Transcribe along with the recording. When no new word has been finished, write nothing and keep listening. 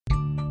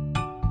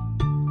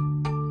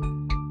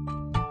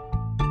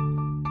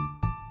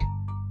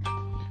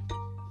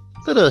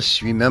Let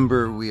us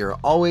remember we are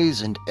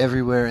always and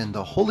everywhere in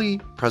the holy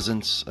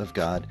presence of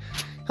God.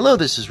 Hello,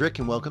 this is Rick,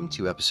 and welcome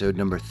to episode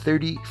number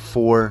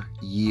 34,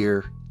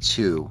 year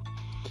 2.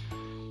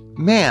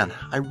 Man,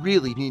 I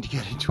really need to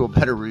get into a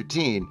better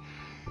routine,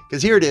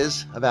 because here it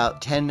is,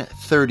 about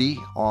 10:30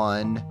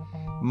 on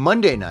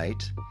Monday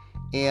night,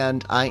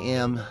 and I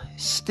am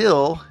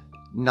still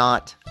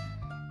not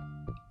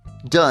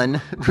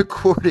done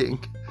recording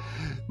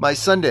my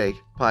Sunday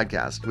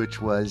podcast,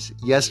 which was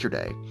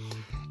yesterday.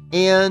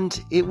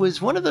 And it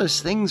was one of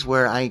those things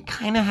where I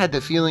kind of had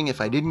the feeling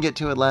if I didn't get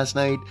to it last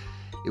night,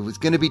 it was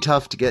going to be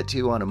tough to get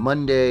to on a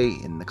Monday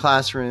in the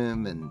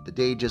classroom, and the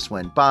day just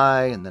went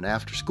by, and then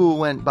after school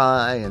went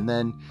by, and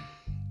then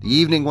the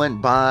evening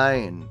went by,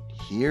 and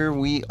here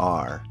we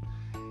are.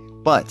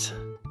 But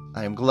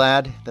I am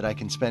glad that I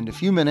can spend a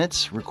few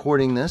minutes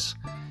recording this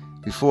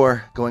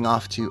before going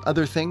off to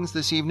other things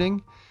this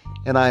evening,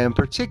 and I am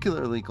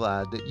particularly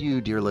glad that you,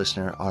 dear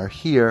listener, are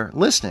here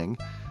listening.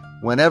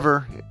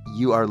 Whenever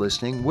you are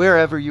listening,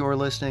 wherever you are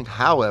listening,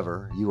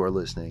 however you are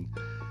listening,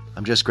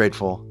 I'm just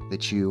grateful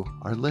that you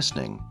are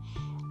listening.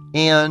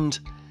 And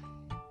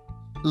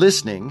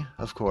listening,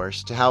 of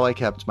course, to how I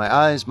kept my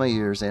eyes, my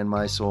ears, and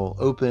my soul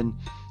open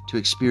to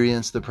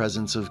experience the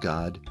presence of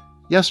God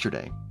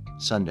yesterday,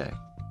 Sunday.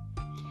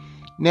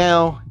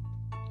 Now,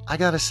 I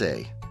gotta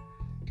say,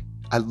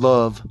 I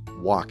love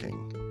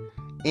walking.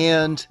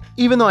 And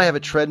even though I have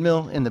a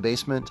treadmill in the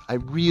basement, I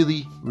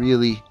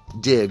really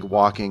dig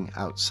walking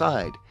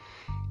outside.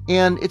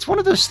 And it's one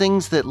of those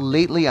things that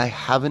lately I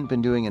haven't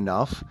been doing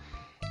enough.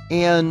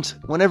 And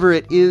whenever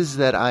it is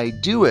that I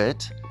do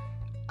it,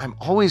 I'm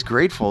always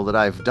grateful that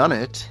I've done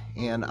it.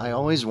 And I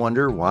always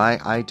wonder why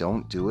I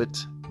don't do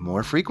it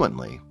more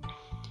frequently.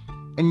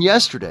 And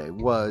yesterday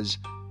was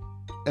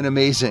an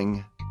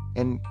amazing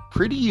and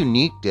pretty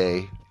unique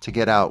day to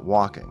get out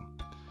walking.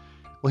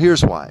 Well,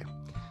 here's why.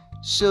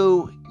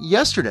 So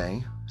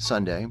yesterday,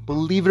 Sunday,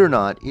 believe it or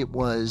not, it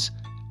was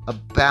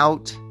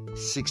about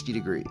 60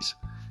 degrees.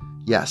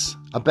 Yes,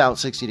 about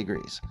 60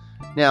 degrees.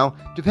 Now,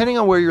 depending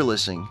on where you're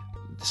listening,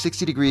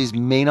 60 degrees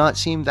may not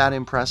seem that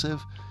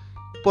impressive,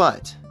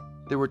 but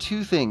there were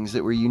two things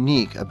that were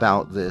unique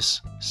about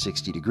this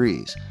 60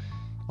 degrees.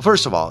 Well,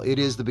 first of all, it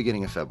is the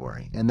beginning of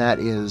February, and that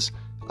is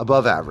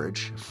above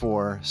average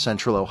for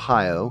Central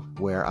Ohio,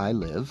 where I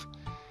live.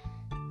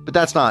 But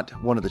that's not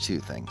one of the two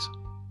things.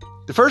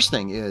 The first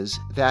thing is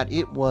that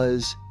it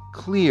was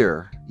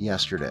clear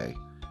yesterday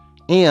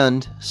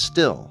and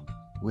still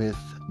with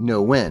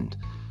no wind.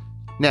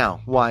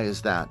 Now, why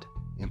is that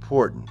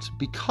important?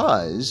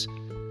 Because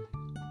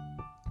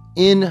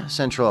in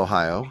Central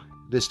Ohio,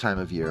 this time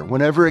of year,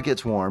 whenever it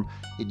gets warm,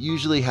 it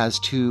usually has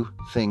two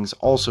things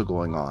also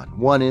going on.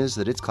 One is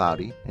that it's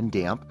cloudy and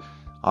damp,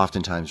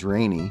 oftentimes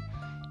rainy,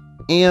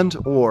 and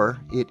or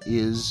it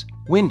is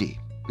windy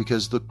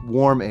because the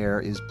warm air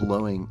is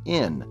blowing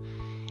in.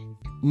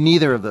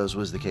 Neither of those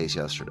was the case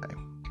yesterday.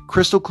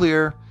 Crystal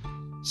clear,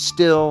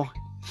 still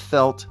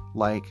felt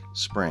like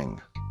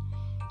spring.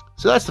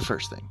 So that's the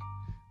first thing.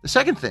 The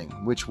second thing,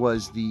 which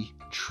was the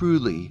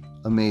truly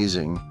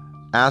amazing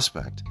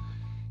aspect,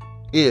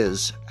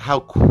 is how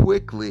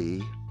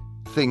quickly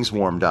things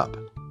warmed up.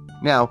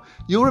 Now,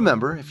 you'll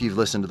remember if you've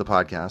listened to the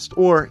podcast,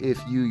 or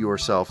if you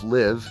yourself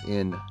live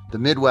in the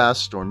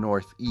Midwest or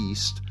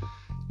Northeast,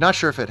 not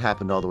sure if it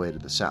happened all the way to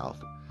the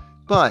South,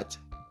 but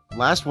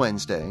last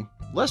Wednesday,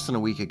 less than a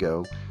week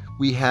ago,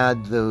 we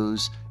had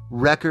those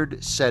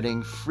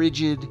record-setting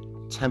frigid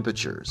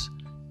temperatures,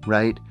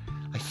 right?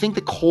 I think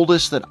the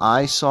coldest that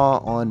I saw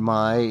on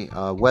my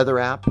weather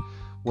app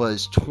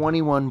was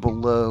 21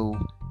 below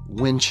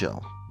wind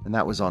chill, and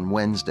that was on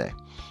Wednesday.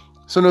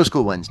 So no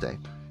school Wednesday.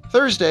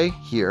 Thursday,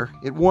 here,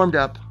 it warmed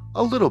up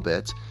a little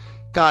bit,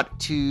 got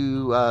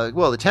to,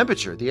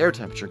 the air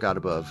temperature got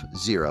above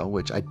zero,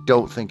 which I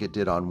don't think it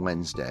did on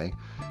Wednesday.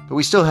 But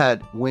we still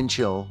had wind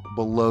chill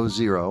below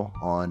zero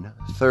on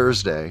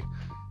Thursday,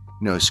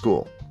 no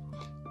school.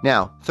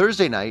 Now,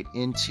 Thursday night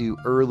into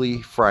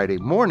early Friday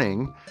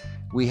morning,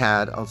 we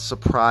had a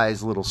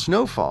surprise little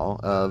snowfall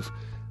of,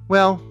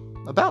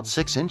 about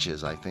 6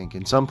 inches, I think,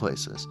 in some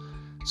places.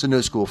 So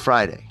no school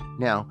Friday.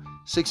 Now,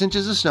 6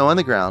 inches of snow on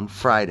the ground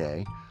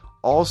Friday.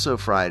 Also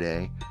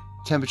Friday,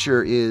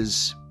 temperature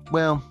is,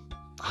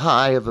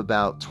 high of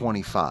about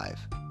 25,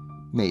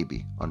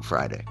 maybe, on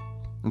Friday.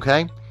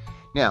 Okay?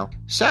 Now,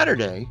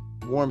 Saturday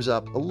warms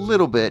up a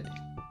little bit.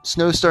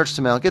 Snow starts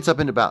to melt, gets up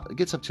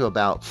to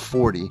about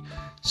 40.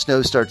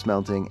 Snow starts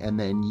melting, and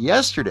then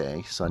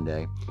yesterday,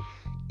 Sunday,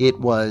 it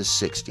was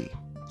 60.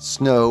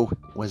 Snow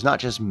was not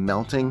just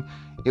melting,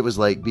 it was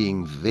like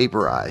being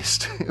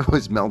vaporized. It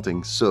was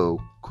melting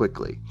so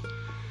quickly.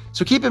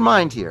 So keep in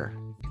mind here,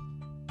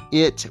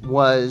 it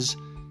was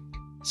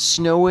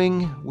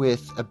snowing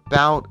with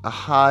about a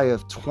high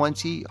of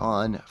 20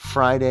 on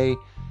Friday,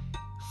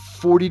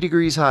 40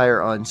 degrees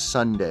higher on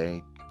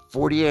Sunday,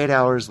 48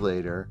 hours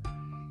later,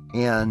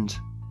 and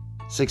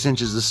 6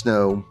 inches of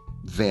snow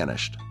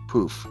vanished.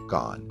 Poof,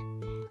 gone.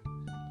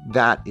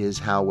 That is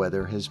how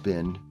weather has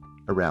been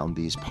around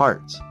these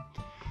parts.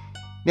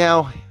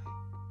 Now,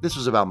 this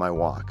was about my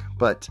walk,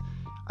 but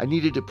I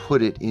needed to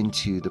put it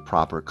into the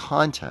proper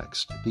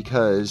context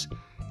because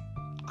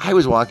I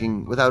was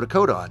walking without a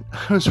coat on.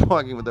 I was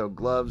walking without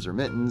gloves or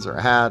mittens or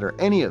a hat or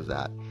any of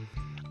that.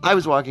 I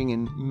was walking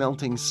in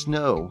melting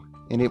snow,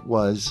 and it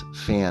was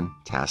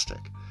fantastic.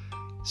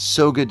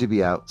 So good to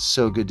be out,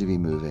 so good to be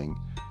moving,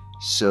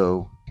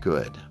 so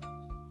good.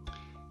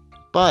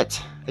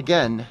 But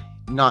again,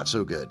 not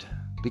so good,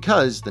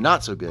 because the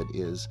not so good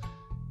is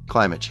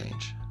climate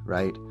change,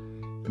 right?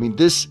 I mean,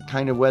 this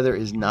kind of weather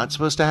is not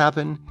supposed to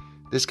happen.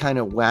 This kind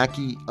of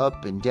wacky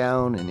up and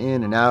down and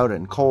in and out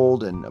and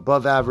cold and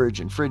above average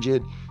and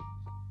frigid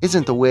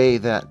isn't the way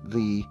that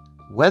the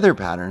weather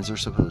patterns are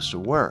supposed to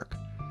work.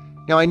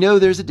 Now, I know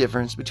there's a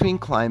difference between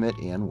climate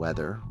and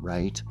weather,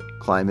 right?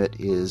 Climate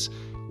is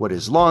what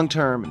is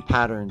long-term and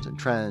patterns and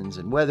trends,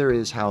 and weather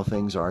is how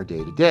things are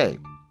day to day.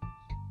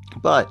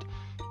 But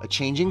a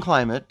changing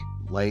climate,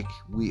 like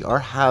we are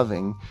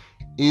having,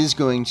 is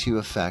going to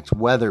affect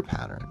weather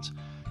patterns,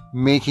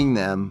 making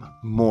them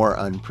more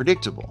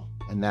unpredictable.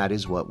 And that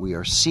is what we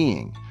are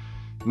seeing,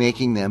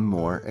 making them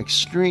more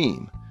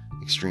extreme.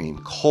 Extreme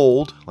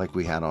cold, like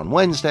we had on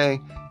Wednesday,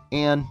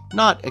 and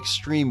not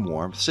extreme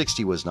warmth.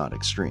 60 was not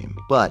extreme,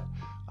 but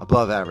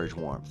above average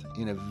warmth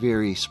in a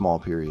very small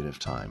period of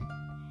time.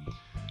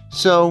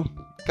 So,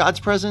 God's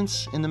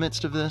presence in the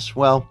midst of this?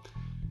 Well,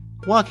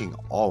 walking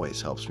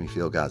always helps me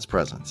feel God's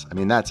presence. I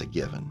mean, that's a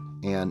given.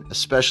 And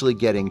especially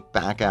getting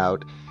back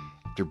out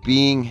after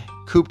being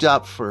cooped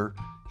up for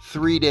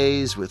 3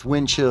 days with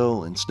wind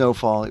chill and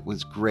snowfall, it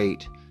was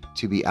great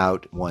to be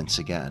out once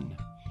again.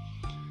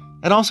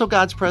 And also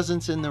God's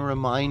presence in the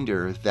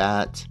reminder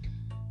that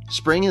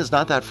spring is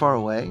not that far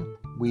away.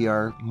 We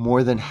are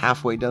more than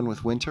halfway done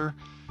with winter.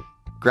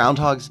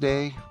 Groundhog's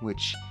Day,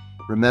 which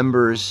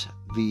remembers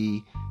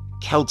the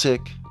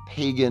Celtic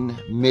pagan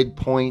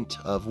midpoint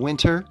of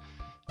winter,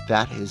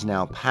 that is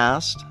now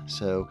past.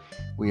 So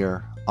we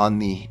are on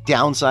the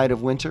downside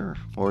of winter,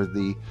 or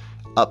the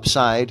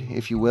upside,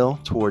 if you will,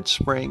 towards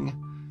spring.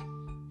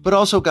 But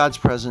also God's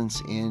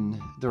presence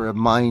in the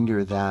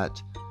reminder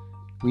that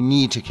we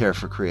need to care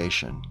for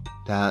creation,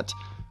 that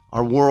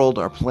our world,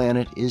 our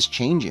planet is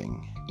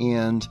changing,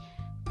 and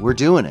we're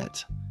doing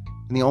it.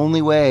 And the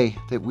only way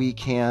that we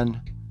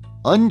can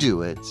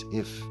undo it,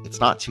 if it's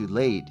not too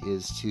late,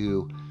 is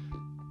to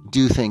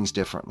do things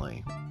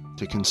differently,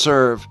 to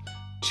conserve,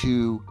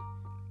 to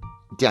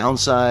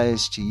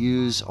downsize, to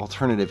use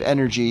alternative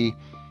energy,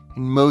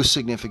 and most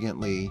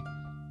significantly,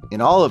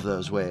 in all of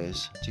those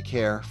ways, to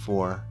care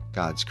for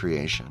God's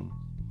creation.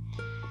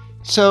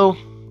 So,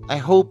 I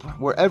hope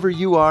wherever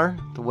you are,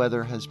 the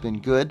weather has been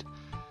good.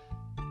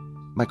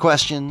 My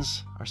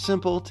questions are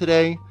simple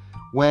today.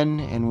 When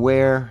and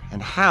where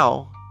and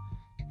how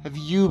have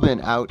you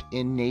been out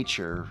in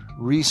nature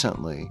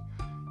recently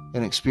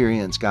and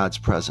experienced God's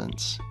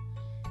presence?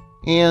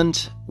 And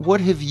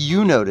what have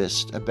you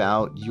noticed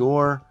about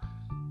your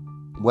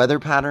weather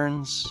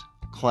patterns,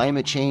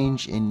 climate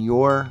change in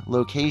your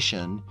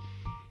location?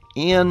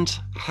 And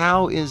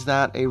how is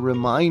that a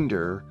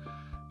reminder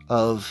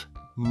of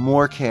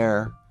more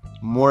care,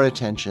 more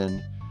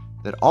attention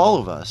that all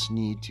of us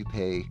need to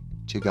pay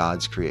to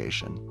God's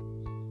creation?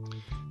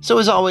 So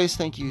as always,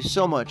 thank you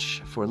so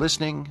much for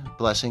listening.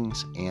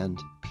 Blessings and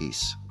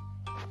peace.